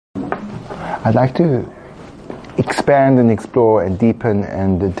I'd like to expand and explore and deepen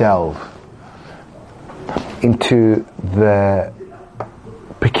and delve into the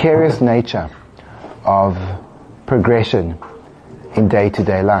precarious nature of progression in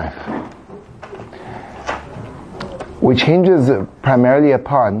day-to-day life, which hinges primarily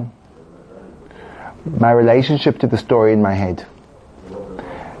upon my relationship to the story in my head.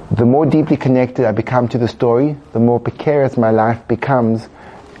 The more deeply connected I become to the story, the more precarious my life becomes,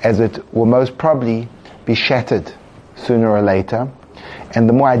 as it will most probably be shattered sooner or later. And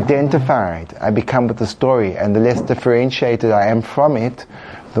the more identified I become with the story and the less differentiated I am from it,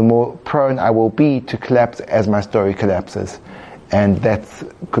 the more prone I will be to collapse as my story collapses. And that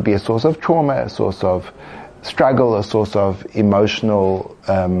could be a source of trauma, a source of struggle, a source of emotional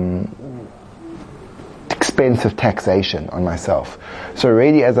expensive taxation on myself. So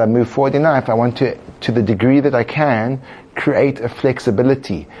really, as I move forward in life, I want to the degree that I can, create a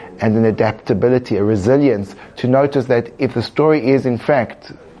flexibility and an adaptability, a resilience, to notice that if the story is in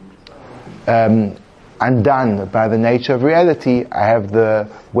fact undone by the nature of reality, I have the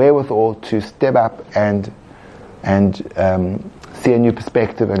wherewithal to step up and see a new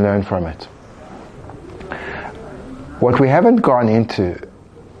perspective and learn from it. What we haven't gone into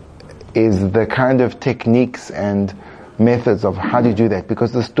is the kind of techniques and methods of how to do that,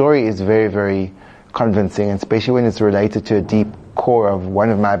 because the story is very, very convincing, and especially when it's related to a deep core of one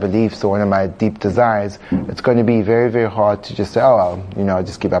of my beliefs or one of my deep desires. It's going to be very, very hard to just say, oh, well, I'll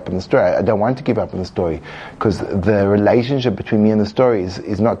just give up on the story. I don't want to give up on the story, because the relationship between me and the story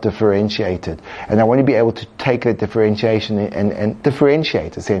is not differentiated. And I want to be able to take that differentiation and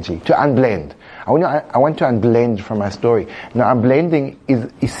differentiate, essentially, to unblend. I want to unblend from my story. Now, unblending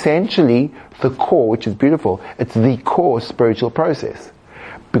is essentially the core, which is beautiful. It's the core spiritual process.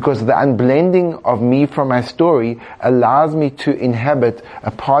 Because the unblending of me from my story allows me to inhabit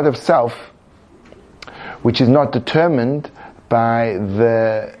a part of self which is not determined by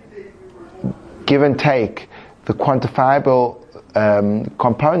the give and take, the quantifiable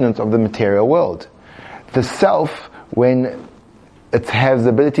components of the material world. The self, when it has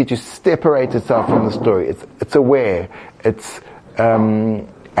the ability to separate itself from the story, it's aware, it's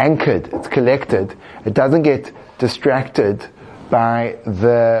anchored, it's collected, it doesn't get distracted by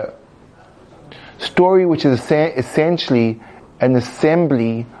the story, which is essentially an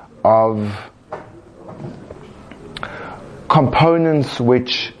assembly of components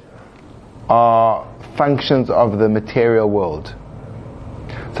which are functions of the material world.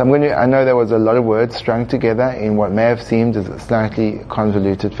 So I know there was a lot of words strung together in what may have seemed as a slightly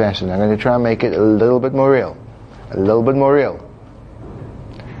convoluted fashion. I'm going to try and make it a little bit more real.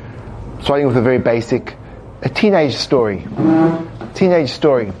 Starting with a very basic, a teenage story. Teenage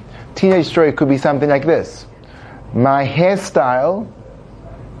story could be something like this. My hairstyle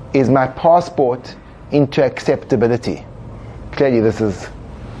is my passport into acceptability. Clearly this is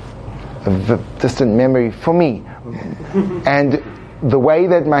a distant memory for me. And the way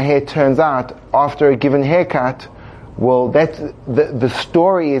that my hair turns out after a given haircut, well, the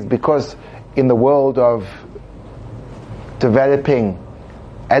story is because in the world of developing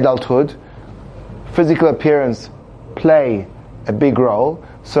adulthood, physical appearance play a big role.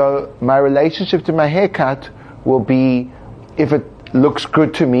 So my relationship to my haircut will be, if it looks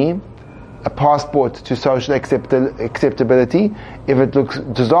good to me, a passport to social acceptability. If it looks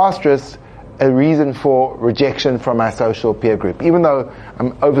disastrous, a reason for rejection from my social peer group. Even though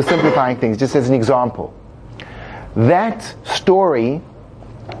I'm oversimplifying things, just as an example. That story,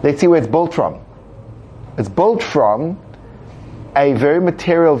 let's see where it's built from. It's built from a very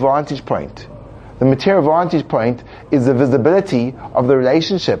material vantage point. The material vantage point is the visibility of the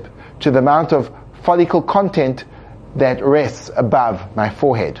relationship to the amount of follicle content that rests above my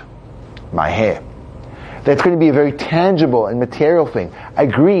forehead, my hair. That's going to be a very tangible and material thing.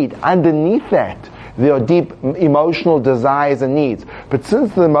 Agreed, underneath that, there are deep emotional desires and needs. But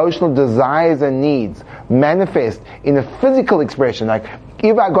since the emotional desires and needs manifest in a physical expression, like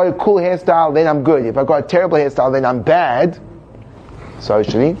if I got a cool hairstyle, then I'm good. If I got a terrible hairstyle, then I'm bad,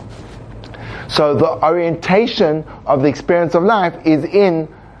 socially. So the orientation of the experience of life is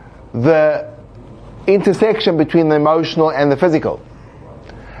in the intersection between the emotional and the physical.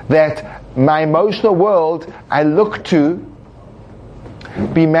 That my emotional world I look to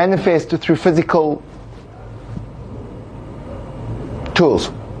be manifested through physical tools.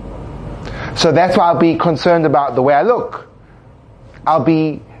 So that's why I'll be concerned about the way I look. I'll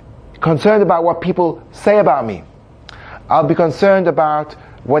be concerned about what people say about me. I'll be concerned about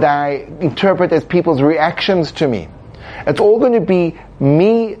what I interpret as people's reactions to me. It's all going to be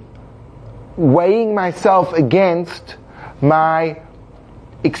me weighing myself against my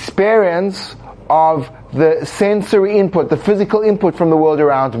experience of the sensory input, the physical input from the world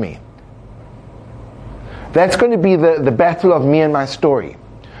around me. That's going to be the battle of me and my story.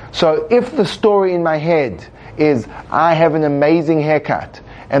 So if the story in my head is, I have an amazing haircut,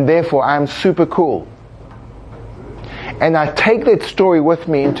 and therefore I'm super cool, and I take that story with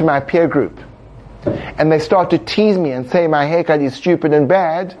me into my peer group, and they start to tease me and say my haircut is stupid and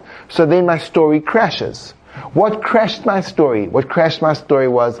bad, so then my story crashes. What crashed my story? What crashed my story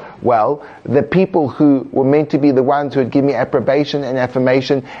was, well, the people who were meant to be the ones who would give me approbation and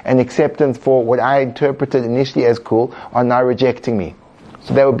affirmation and acceptance for what I interpreted initially as cool are now rejecting me.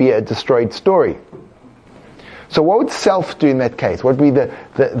 So that would be a destroyed story. So what would self do in that case? What would be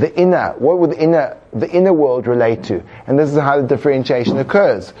the inner, what would the inner world relate to? And this is how the differentiation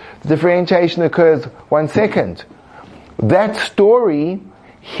occurs. The differentiation occurs 1 second. That story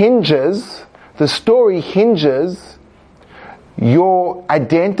hinges your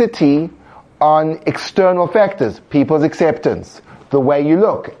identity on external factors, people's acceptance, the way you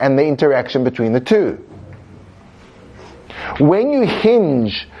look, and the interaction between the two. When you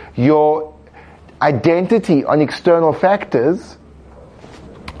hinge your identity on external factors,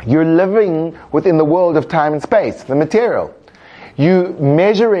 you're living within the world of time and space, the material. You're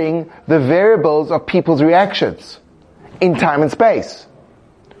measuring the variables of people's reactions in time and space.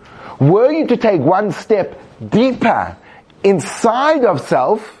 Were you to take one step deeper inside of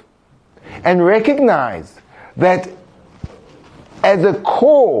self and recognize that as a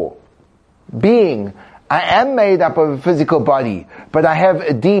core being, I am made up of a physical body, but I have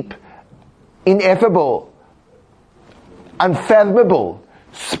a deep, ineffable, unfathomable,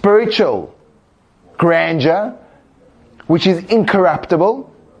 spiritual grandeur, which is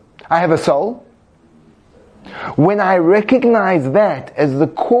incorruptible. I have a soul. When I recognize that as the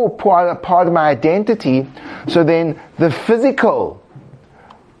core part of my identity, so then the physical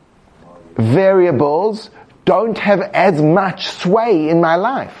variables don't have as much sway in my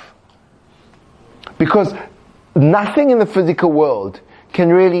life. Because nothing in the physical world can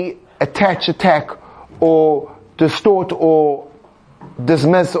really attach, attack, or distort, or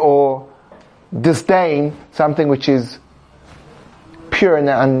dismiss, or disdain something which is pure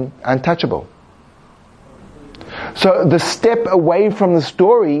and untouchable. So the step away from the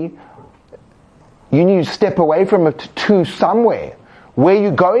story, you need to step away from it to somewhere. Where are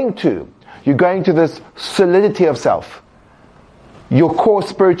you going to? You're going to this solidity of self, your core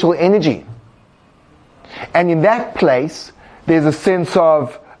spiritual energy. And in that place, there's a sense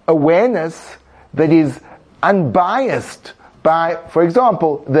of awareness that is unbiased by, for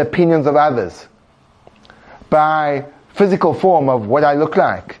example, the opinions of others, by physical form of what I look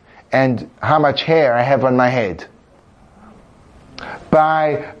like and how much hair I have on my head,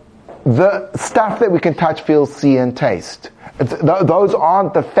 by the stuff that we can touch, feel, see, and taste. Those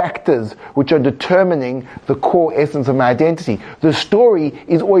aren't the factors which are determining the core essence of my identity. The story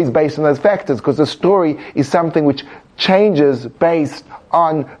is always based on those factors, because the story is something which changes based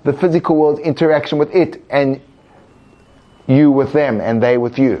on the physical world's interaction with it, and you with them, and they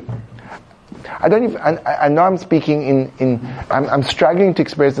with you. I know I'm speaking I'm struggling to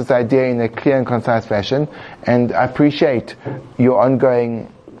express this idea in a clear and concise fashion, and I appreciate your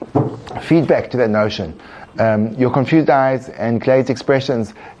ongoing feedback to that notion. Your confused eyes and glazed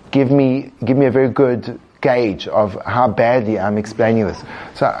expressions give me a very good gauge of how badly I'm explaining this.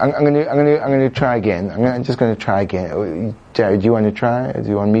 So I'm going to try again. I'm just going to try again. Jared, do you want to try? Do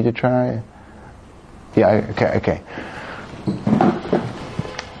you want me to try? Yeah. Okay.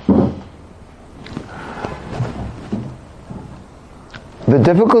 The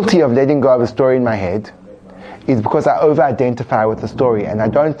difficulty of letting go of a story in my head is because I over-identify with the story, and I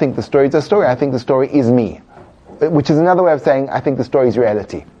don't think the story is a story. I think the story is me, which is another way of saying I think the story is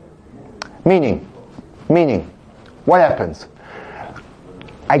reality. Meaning, what happens?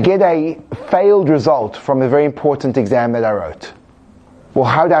 I get a failed result from a very important exam that I wrote. Well,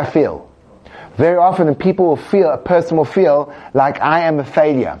 how do I feel? Very often a person will feel like I am a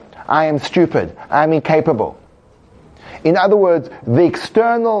failure, I am stupid, I am incapable. In other words, the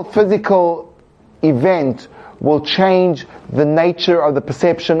external physical event will change the nature of the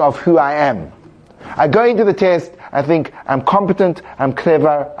perception of who I am. I go into the test, I think I'm competent, I'm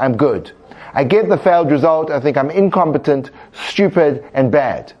clever, I'm good. I get the failed result, I think I'm incompetent, stupid, and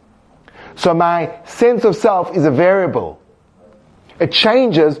bad. So my sense of self is a variable. It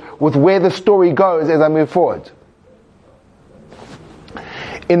changes with where the story goes as I move forward.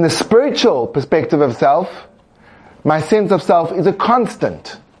 In the spiritual perspective of self, my sense of self is a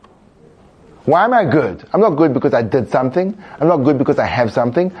constant. Why am I good? I'm not good because I did something. I'm not good because I have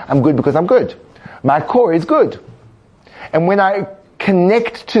something. I'm good because I'm good. My core is good. And when I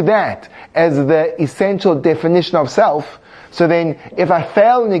connect to that as the essential definition of self. So then, if I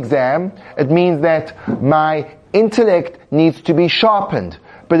fail an exam, it means that my intellect needs to be sharpened.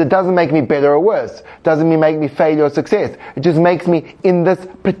 But it doesn't make me better or worse. It doesn't make me failure or success. It just makes me in this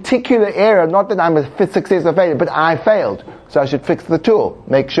particular area, not that I'm a success or failure, but I failed. So I should fix the tool,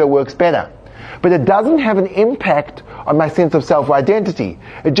 make sure it works better. But it doesn't have an impact on my sense of self-identity.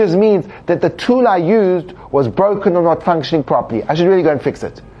 It just means that the tool I used was broken or not functioning properly. I should really go and fix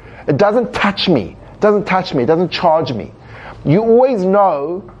it. It doesn't touch me. It doesn't charge me. You always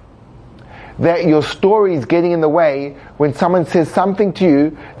know that your story is getting in the way when someone says something to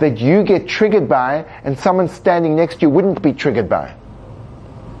you that you get triggered by and someone standing next to you wouldn't be triggered by.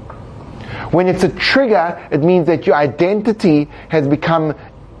 When it's a trigger, it means that your identity has become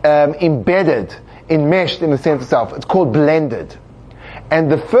embedded, enmeshed in the sense of self. It's called blended.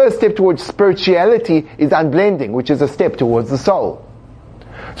 And the first step towards spirituality is unblending, which is a step towards the soul.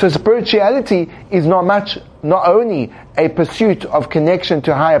 So spirituality is not only a pursuit of connection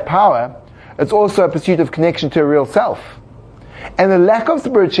to higher power, it's also a pursuit of connection to a real self. And the lack of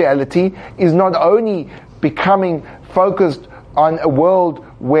spirituality is not only becoming focused on a world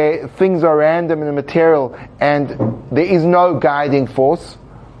where things are random and material and there is no guiding force,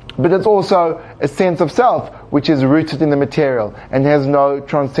 but it's also a sense of self which is rooted in the material and has no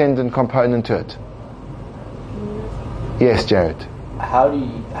transcendent component to it. Yes, Jared. How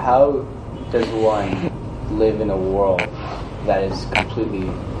does one live in a world that is completely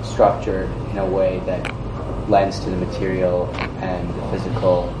structured in a way that lends to the material and the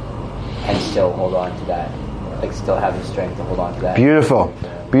physical, and still hold on to that, like still have the strength to hold on to that?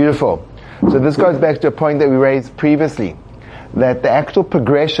 Beautiful. So this goes back to a point that we raised previously, that the actual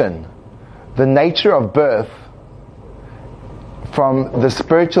progression, the nature of birth from the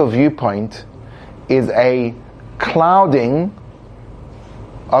spiritual viewpoint is a clouding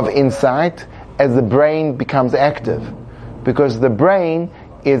of insight as the brain becomes active, because the brain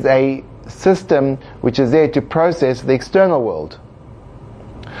is a system which is there to process the external world,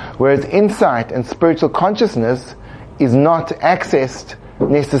 whereas insight and spiritual consciousness is not accessed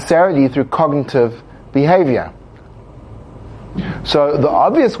necessarily through cognitive behavior. So the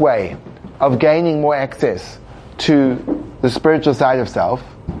obvious way of gaining more access to the spiritual side of self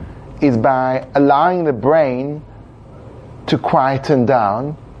is by allowing the brain to quieten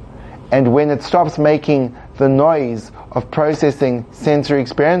down, and when it stops making the noise of processing sensory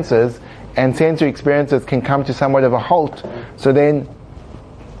experiences, and sensory experiences can come to somewhat of a halt, so then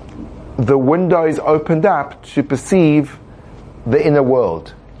the window is opened up to perceive the inner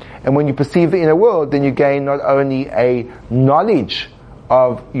world. And when you perceive the inner world, then you gain not only a knowledge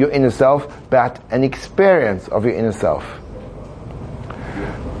of your inner self, but an experience of your inner self.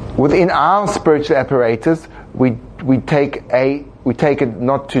 Within our spiritual apparatus, we take it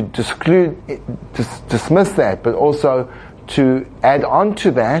not to dismiss that, but also to add on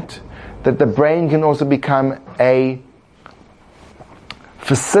to that the brain can also become a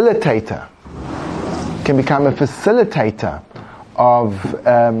facilitator. Can become a facilitator of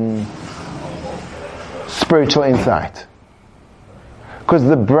spiritual insight. Because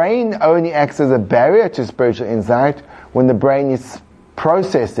the brain only acts as a barrier to spiritual insight when the brain is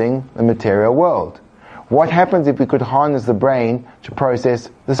processing the material world. What happens if we could harness the brain to process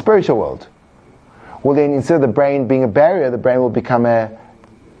the spiritual world? Well, then instead of the brain being a barrier, the brain will become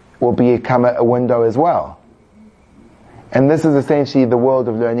a window as well. And this is essentially the world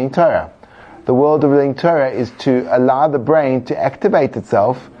of learning Torah. The world of learning Torah is to allow the brain to activate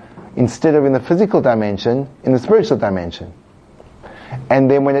itself instead of in the physical dimension, in the spiritual dimension.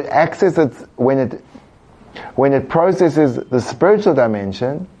 And then when it processes the spiritual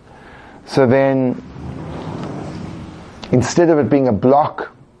dimension, so then instead of it being a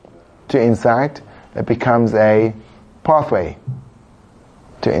block to insight, it becomes a pathway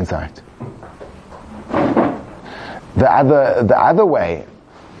to insight. The other way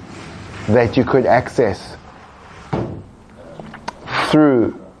that you could access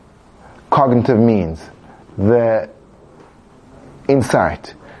through cognitive means the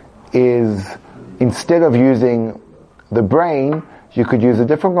insight is, instead of using the brain, you could use a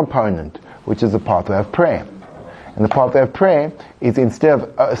different component, which is the pathway of prayer. And the pathway of prayer is, instead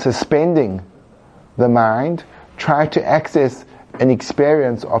of suspending the mind, try to access an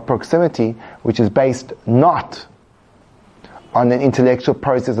experience of proximity which is based not on an intellectual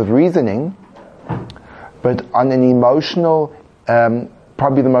process of reasoning, but on an emotional,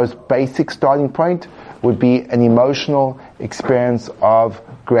 probably the most basic starting point would be an emotional experience of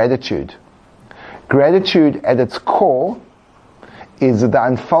gratitude. Gratitude at its core is the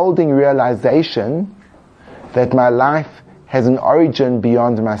unfolding realization that my life has an origin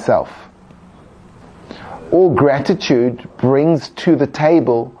beyond myself. All gratitude brings to the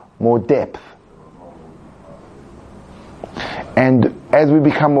table more depth. And as we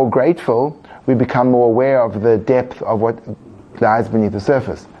become more grateful, we become more aware of the depth of what lies beneath the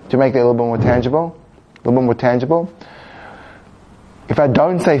surface. To make that a little bit more tangible, if I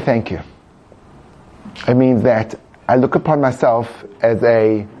don't say thank you, it means that I look upon myself as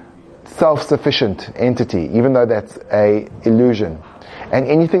a self-sufficient entity, even though that's a illusion. And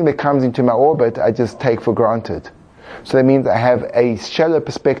anything that comes into my orbit, I just take for granted. So that means I have a shallow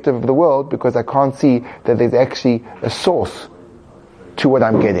perspective of the world because I can't see that there's actually a source to what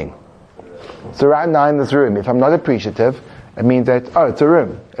I'm getting. So right now in this room, if I'm not appreciative, it means that, it's a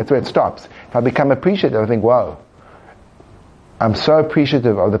room. That's where it stops. If I become appreciative, I think, wow, I'm so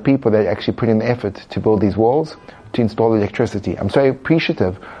appreciative of the people that actually put in the effort to build these walls, to install electricity. I'm so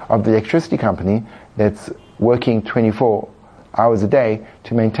appreciative of the electricity company that's working 24 hours a day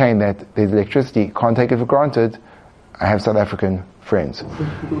to maintain that there's electricity. Can't take it for granted. I have South African friends.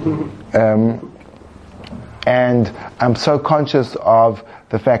 And I'm so conscious of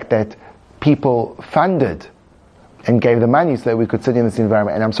the fact that people funded and gave the money so that we could sit in this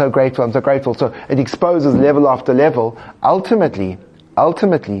environment. And I'm so grateful. So it exposes level after level. Ultimately,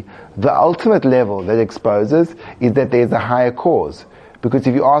 the ultimate level that exposes is that there's a higher cause. Because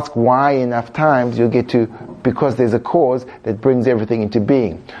if you ask why enough times, you'll get to, because there's a cause that brings everything into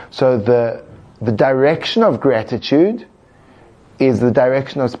being. So the direction of gratitude is the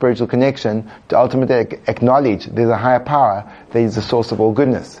direction of spiritual connection to ultimately acknowledge there's a higher power that is the source of all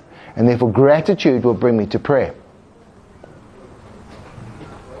goodness. And therefore gratitude will bring me to prayer.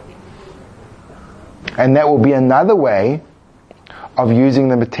 And that will be another way of using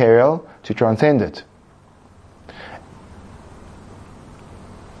the material to transcend it.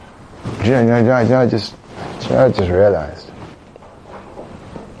 I just realized.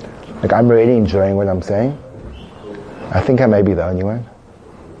 Like, I'm really enjoying what I'm saying. I think I may be the only one.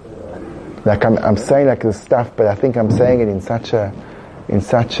 Like, I'm saying like this stuff, but I think I'm saying it in such a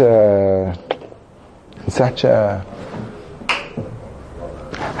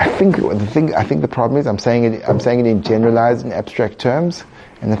I think the problem is I'm saying it in generalized and abstract terms,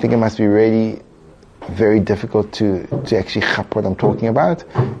 and I think it must be really very difficult to actually chap what I'm talking about.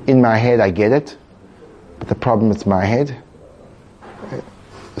 In my head I get it, but the problem is my head.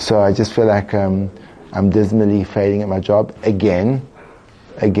 So I just feel like I'm dismally failing at my job again,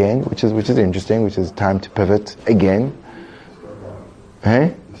 which is interesting, which is time to pivot again.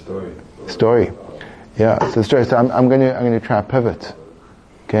 Hey? Story. Yeah, so the story. So I'm gonna try to pivot.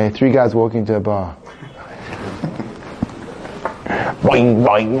 Okay, 3 guys walking to a bar. Boing,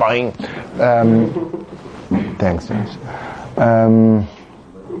 boing, boing. Thanks, Josh.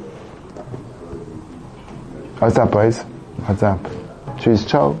 What's up, boys? What's up? Should we just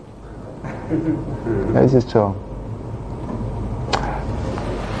chill? Let's just chill.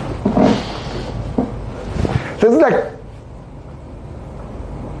 This is like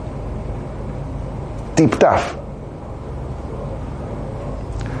deep stuff.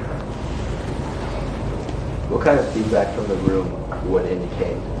 What kind of feedback from the room would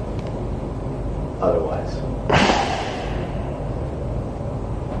indicate otherwise?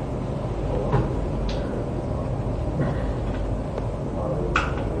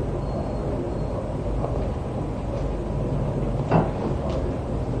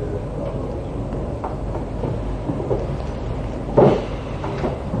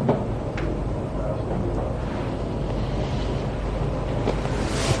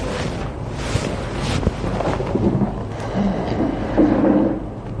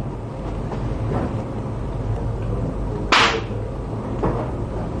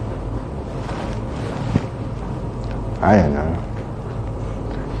 I don't know.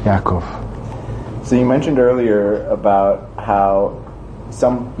 Yaakov. So you mentioned earlier about how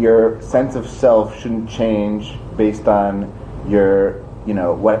your sense of self shouldn't change based on your,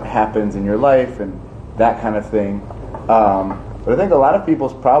 what happens in your life and that kind of thing. But I think a lot of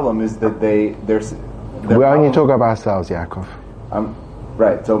people's problem is that we only talk about ourselves, Yaakov.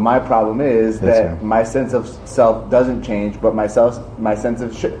 Right. So my problem is that my sense of self doesn't change, but my sense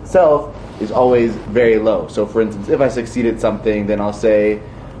of self is always very low. So, for instance, if I succeed at something, then I'll say,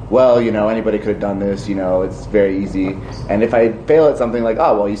 well, anybody could have done this. It's very easy. And if I fail at something, like,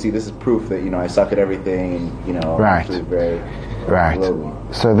 oh, well, you see, this is proof that I suck at everything, and right. It's very right. lowly.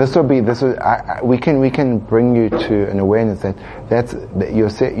 So we can bring you to an awareness that's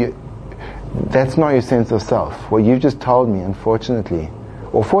not your sense of self. What you've just told me, unfortunately,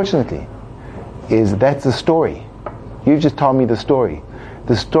 or fortunately, is that's the story. You've just told me the story.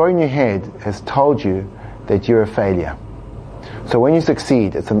 The story in your head has told you that you're a failure. So when you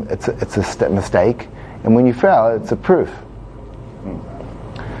succeed, it's a mistake, and when you fail, it's a proof.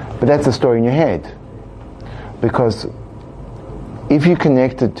 But that's a story in your head. Because if you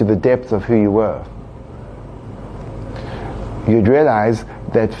connected to the depth of who you were, you'd realize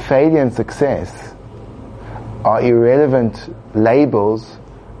that failure and success are irrelevant labels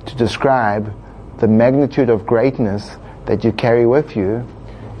to describe the magnitude of greatness that you carry with you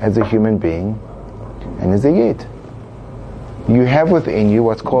as a human being and as a yid. You have within you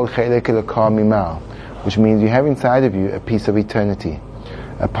what's called Chelek Elokah Mimal, which means you have inside of you a piece of eternity,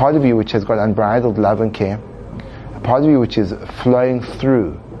 a part of you which has got unbridled love and care, a part of you which is flowing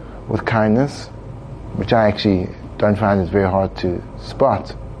through with kindness, which I actually don't find is very hard to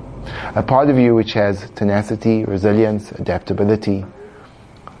spot, a part of you which has tenacity, resilience, adaptability,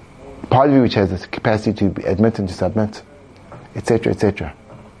 a part of you which has the capacity to admit and to submit, etc., etc.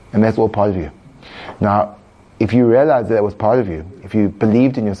 And that's all part of you. Now, if you realize that was part of you, if you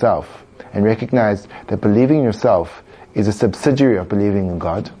believed in yourself and recognized that believing in yourself is a subsidiary of believing in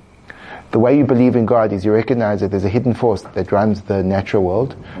God, the way you believe in God is you recognize that there's a hidden force that runs the natural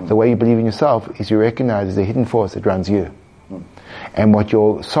world. The way you believe in yourself is you recognize there's a hidden force that runs you. And what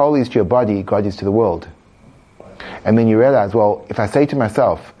your soul is to your body, God is to the world. And then you realize, well, if I say to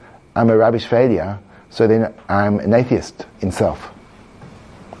myself, I'm a rubbish failure, so then I'm an atheist in self.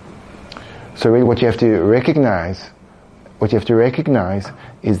 So really what you have to recognize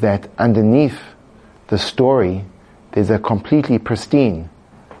is that underneath the story, there's a completely pristine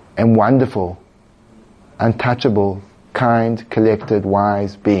and wonderful, untouchable, kind, collected,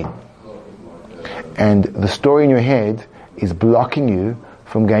 wise being. And the story in your head is blocking you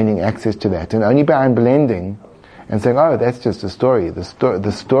from gaining access to that. And only by unblending and saying, oh, that's just a story.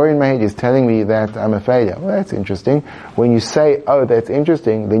 The story in my head is telling me that I'm a failure. Well, that's interesting. When you say, oh, that's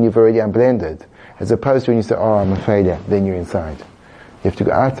interesting, then you've already unblended. As opposed to when you say, oh, I'm a failure, then you're inside. You have to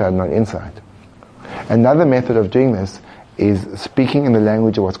go outside, not inside. Another method of doing this is speaking in the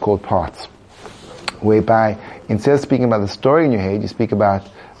language of what's called parts, whereby instead of speaking about the story in your head, you speak about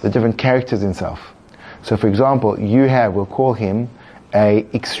the different characters in self. So for example, you have, we'll call him a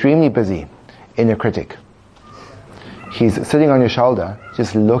extremely busy inner critic. He's sitting on your shoulder,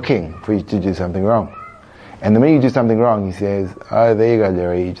 just looking for you to do something wrong. And the minute you do something wrong, he says, oh, there you go,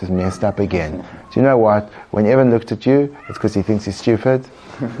 Larry, you just messed up again. Do you know what? When Evan looked at you, it's because he thinks you're stupid.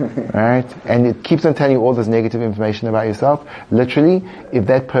 Right? And it keeps on telling you all this negative information about yourself. Literally, if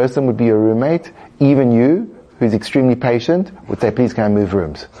that person would be your roommate, even you, who's extremely patient, would say, please can I move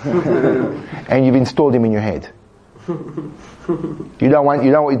rooms? And you've installed him in your head.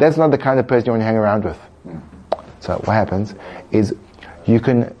 That's not the kind of person you want to hang around with. So what happens is you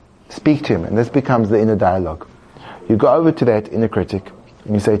can speak to him, and this becomes the inner dialogue. You go over to that inner critic,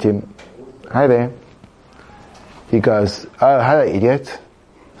 and you say to him, hi there. He goes, oh, hello, idiot.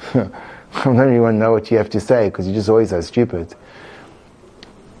 I don't even know what you have to say, because you're just always so stupid.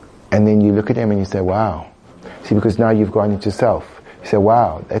 And then you look at him and you say, wow. See, because now you've gone into self. You say,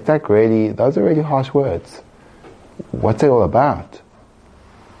 wow, those are really harsh words. What's it all about?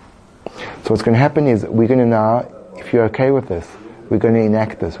 So what's going to happen is, we're going to now, if you're okay with this, we're going to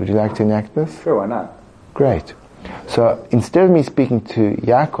enact this. Would you like to enact this? Sure, why not? Great. So instead of me speaking to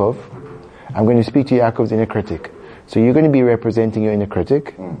Yaakov, I'm going to speak to Yaakov's inner critic. So you're going to be representing your inner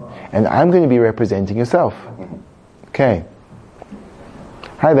critic, and I'm going to be representing yourself. Okay.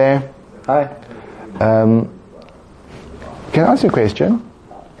 Hi there. Hi. Can I ask you a question?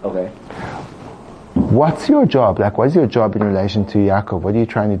 Okay. What's your job? What is your job in relation to Yaakov? What are you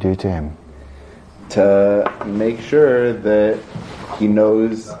trying to do to him? To make sure that he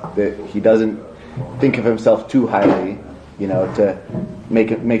knows that he doesn't think of himself too highly, to make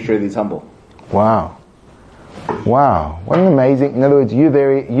sure that he's humble. Wow. What an amazing, in other words, you're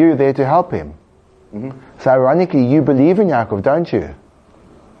there to help him. Mm-hmm. So ironically, you believe in Yaakov, don't you?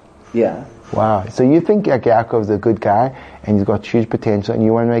 Yeah. Wow. So you think Yaakov's a good guy, and he's got huge potential, and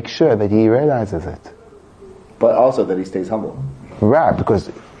you want to make sure that he realizes it. But also that he stays humble. Right, because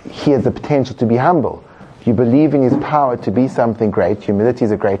he has the potential to be humble. You believe in his power to be something great. Humility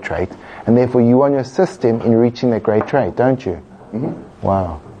is a great trait, and therefore you want to assist him in reaching that great trait, don't you? Mm-hmm.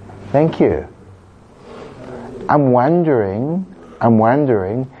 Wow. Thank you. I'm wondering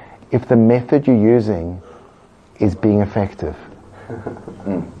if the method you're using is being effective.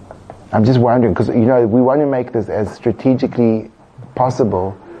 I'm just wondering, because we want to make this as strategically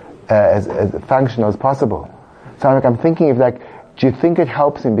possible, as functional as possible. So I'm thinking do you think it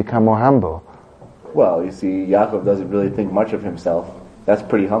helps him become more humble? Well, you see, Yaakov doesn't really think much of himself. That's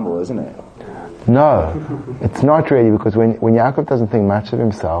pretty humble, isn't it? No, it's not really, because when Yaakov doesn't think much of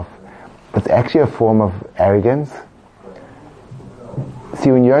himself, it's actually a form of arrogance.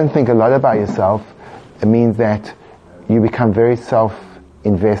 See, when you don't think a lot about yourself, it means that you become very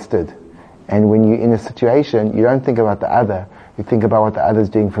self-invested. And when you're in a situation, you don't think about the other, you think about what the other's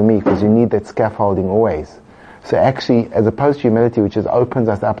doing for me, because you need that scaffolding always. So actually, as opposed to humility, which just opens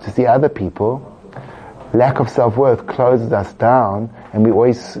us up to see other people, lack of self-worth closes us down, and we're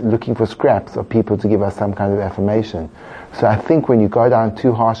always looking for scraps of people to give us some kind of affirmation. So I think when you go down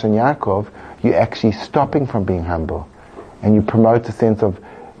too harsh on Yaakov, you're actually stopping from being humble. And you promote a sense of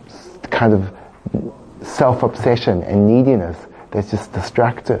kind of self-obsession and neediness that's just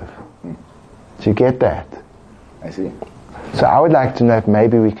destructive. Do you get that? I see. So I would like to know if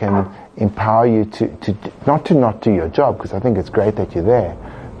maybe we can empower you to not do your job, because I think it's great that you're there,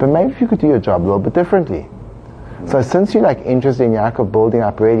 but maybe if you could do your job a little bit differently. So since you're interested in Yaakov building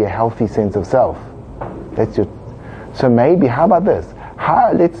up really a healthy sense of self, so maybe, how about this?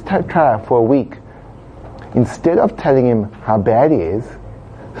 Let's try for a week. Instead of telling him how bad he is,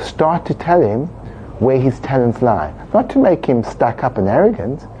 start to tell him where his talents lie. Not to make him stuck up and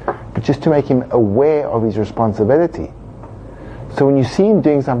arrogant, but just to make him aware of his responsibility. So when you see him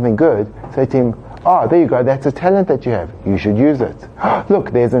doing something good, say to him, oh, there you go, that's a talent that you have. You should use it.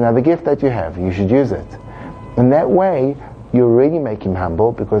 Look, there's another gift that you have. You should use it. And that way, you already make him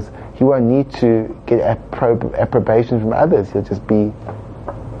humble, because he won't need to get approbation from others. He'll just be...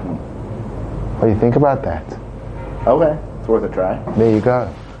 What do you think about that? Okay, it's worth a try. There you go.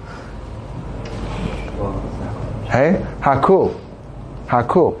 Hey? How cool. How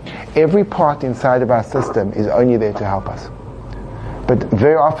cool. Every part inside of our system is only there to help us. But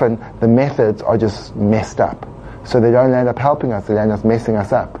very often, the methods are just messed up. So they don't end up helping us, they end up messing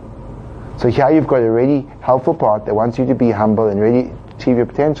us up. So here you've got a really helpful part that wants you to be humble and really achieve your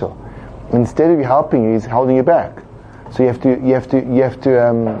potential. Instead of helping you, he's holding you back. So you have to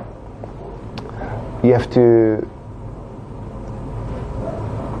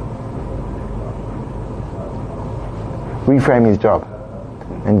reframe his job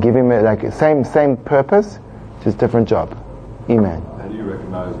and give him same purpose, just different job. Amen. How do you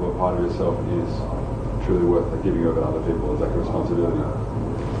recognize what part of yourself is truly worth giving over to other people as a responsibility?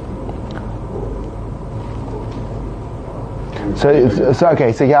 So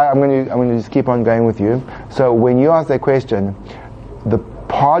yeah, I'm going to just keep on going with you. So when you ask that question, the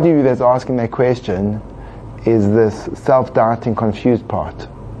part of you that's asking that question is this self-doubting, confused part.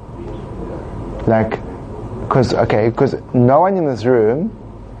 Because no one in this room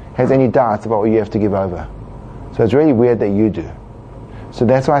has any doubts about what you have to give over. So it's really weird that you do. So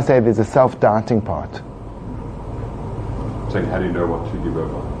that's why I say there's a self-doubting part. So how do you know what to give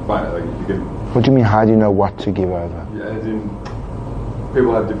over? What do you mean, how do you know what to give over? Yeah, as in,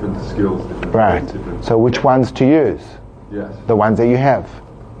 people have different skills, different right. Different. So which ones to use? Yes. The ones that you have.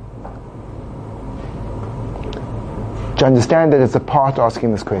 Do you understand that it's a part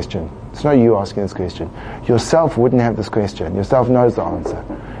asking this question? It's not you asking this question. Yourself wouldn't have this question. Yourself knows the answer.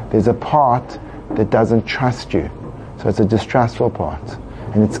 There's a part that doesn't trust you. So it's a distrustful part.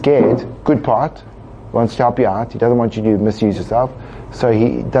 And it's scared. Good part. Wants to help you out. He doesn't want you to misuse yourself. So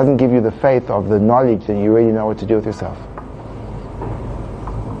he doesn't give you the faith of the knowledge that you really know what to do with yourself.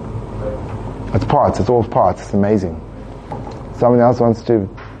 It's parts. It's all parts. It's amazing. Someone else wants to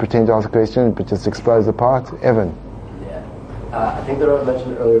pretend to ask a question but just explodes the part. Evan. I think that I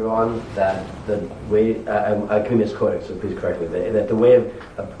mentioned earlier on that the way, I could be misquoting, so please correct me, that the way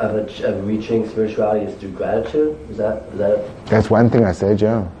of reaching spirituality is through gratitude. Is that That's one thing I said,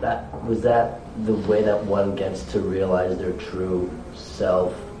 yeah. Was that the way that one gets to realize their true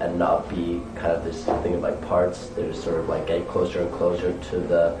self and not be kind of this thing of parts? They're just sort of getting closer and closer to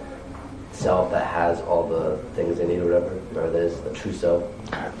the self that has all the things they need or whatever, or there's the true self?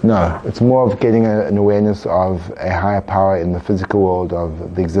 No, it's more of getting an awareness of a higher power in the physical world,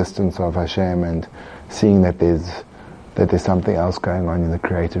 of the existence of Hashem, and seeing that there's something else going on in the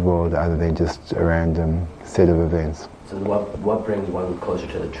created world other than just a random set of events. So what brings one closer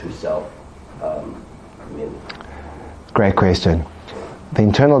to the true self? Great question. The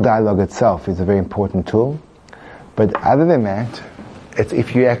internal dialogue itself is a very important tool, but other than that, it's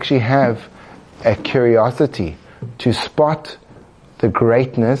if you actually have a curiosity to spot the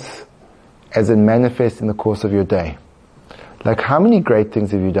greatness as it manifests in the course of your day. How many great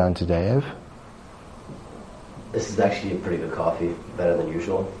things have you done today, Ev? This is actually a pretty good coffee, better than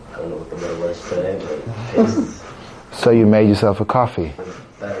usual. I don't know what the weather was today, but it tastes... So you made yourself a coffee.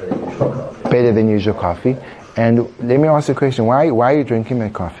 Better than usual coffee. Better than usual coffee. And let me ask you a question. Why are you drinking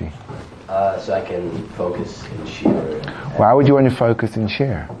that coffee? So I can focus and share. Why would you want to focus and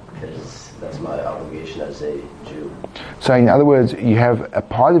share? Because that's my obligation as a Jew. So in other words, you have a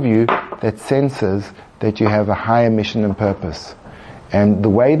part of you that senses that you have a higher mission and purpose. And the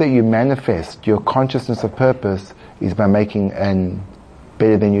way that you manifest your consciousness of purpose is by making an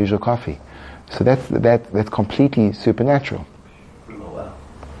better than usual coffee. So that's completely supernatural. Oh, wow.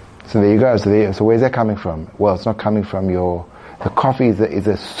 So there you go. So where's that coming from? Well, it's not coming from the coffee is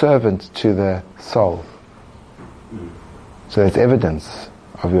a servant to the soul. So it's evidence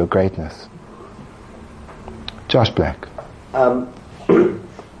of your greatness. Josh Black. So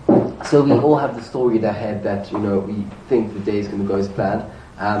we all have the story in our head that, we think the day is going to go as planned.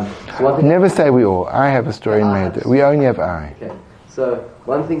 So one thing Never say we all. I have a story in my head. We only have I. Okay. So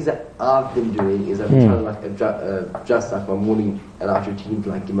one of the things that I've been doing is I've been trying to adjust my morning and night routine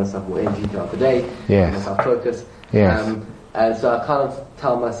to give myself more energy throughout the day, Yes. give myself focus. Yes. And so I kind of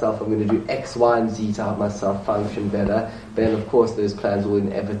tell myself I'm going to do X, Y, and Z to help myself function better. But then of course those plans will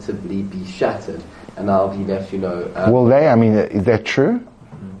inevitably be shattered, and I'll be left, Will they? I mean, is that true?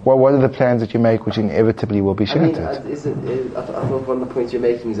 Well, what are the plans that you make which inevitably will be shattered? I thought one of the points you're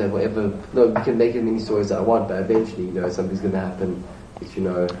making is that we can make as many stories that I want, but eventually, something's going to happen.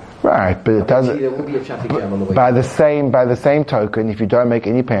 Right, but it doesn't. There will be a traffic jam on the way. By the same token, if you don't make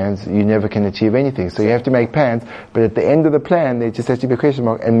any plans, you never can achieve anything. So you have to make plans, but at the end of the plan, there just has to be a question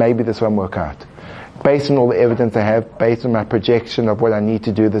mark, and maybe this won't work out. Based on all the evidence I have, based on my projection of what I need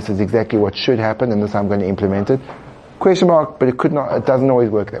to do, this is exactly what should happen, and this I'm going to implement it. Question mark, but it doesn't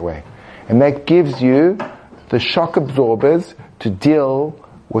always work that way. And that gives you the shock absorbers to deal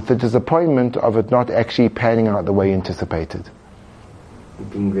with the disappointment of it not actually panning out the way you anticipated.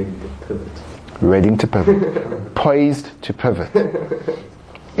 Being ready to pivot. Ready to pivot. Poised to pivot.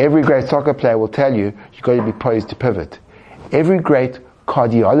 Every great soccer player will tell you, you've got to be poised to pivot. Every great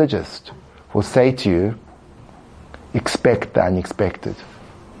cardiologist will say to you, expect the unexpected.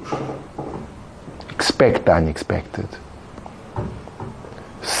 Expect the unexpected.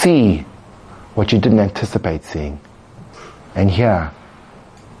 See what you didn't anticipate seeing. And hear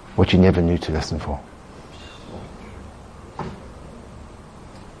what you never knew to listen for.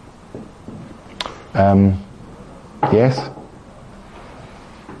 Yes?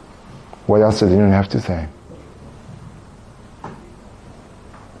 What else does anyone have to say?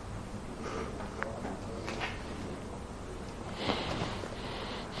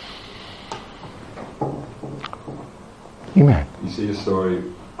 Amen. You see your story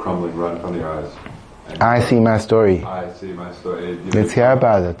crumbling right in front of your eyes. I see my story. I see my story. Let's hear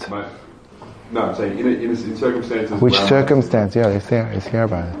about it. No, I'm saying in circumstances. Which circumstance? Yeah, let's hear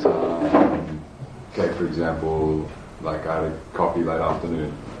about it. Okay, for example, I had a coffee late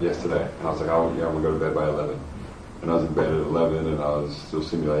afternoon yesterday, and I was like, I'm going to go to bed by 11. And I was in bed at 11, and I was still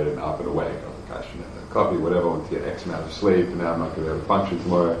simulated and up and awake. I was like, I shouldn't have coffee, whatever, I want to get X amount of sleep, and now I'm not going to be able to function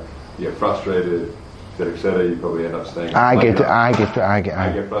tomorrow. You get frustrated, etc. You probably end up staying I get frustrated, I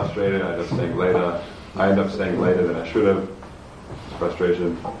end up staying later. I end up staying later than I should have.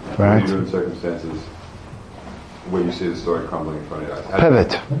 Frustration. Right. What do you do in circumstances where you see the story crumbling in front of your eyes?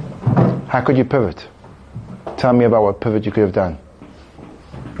 Pivot. How could you pivot? Tell me about what pivot you could have done.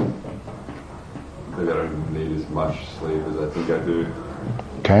 Maybe I don't need as much sleep as I think I do.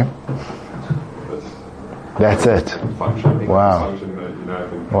 Okay. That's it. Function. Wow.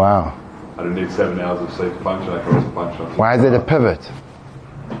 Function, Wow. I don't need 7 hours of sleep to function. I can also function. Why is it a pivot?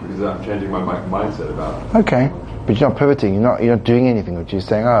 Because I'm changing my mindset about it. Okay. But you're not pivoting. You're not doing anything. But you're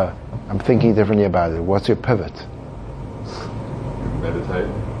saying, oh, I'm thinking differently about it. What's your pivot? Meditate.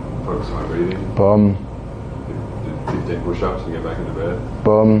 Focus on my breathing. Boom. Do 10 push-ups and get back into bed.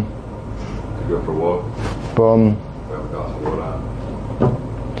 Boom. Go for a walk. Boom. Have a glass of water.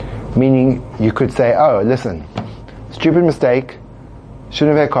 Meaning, you could say, oh, listen, stupid mistake,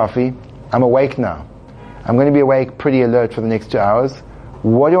 shouldn't have had coffee, I'm awake now. I'm going to be awake, pretty alert for the next 2 hours.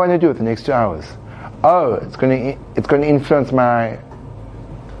 What do I want to do with the next 2 hours? Oh, it's going to influence my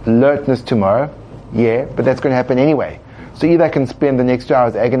alertness tomorrow. Yeah, but that's going to happen anyway. So either I can spend the next 2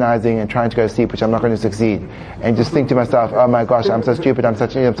 hours agonizing and trying to go to sleep, which I'm not going to succeed, and just think to myself, oh my gosh, I'm so stupid, I'm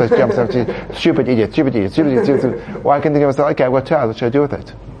such stupid idiot. Or I can think to myself, okay, I've got 2 hours, what should I do with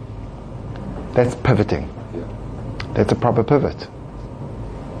it? That's pivoting. That's a proper pivot.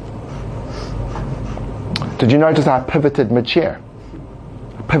 Did you notice I pivoted mid-share?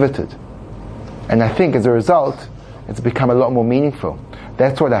 Pivoted. And I think as a result, it's become a lot more meaningful.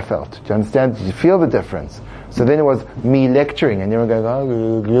 That's what I felt. Do you understand? Did you feel the difference? So then it was me lecturing and everyone going,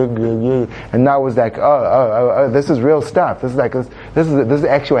 oh, and now it was like, oh, this is real stuff. This is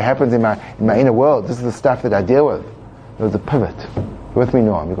actually what happens in my inner world. This is the stuff that I deal with. It was a pivot. With me,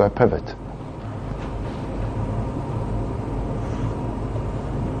 Noam, you've got a pivot.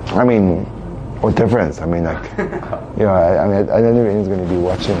 I mean, what difference? I mean, I don't know if anyone's going to be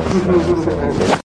watching this.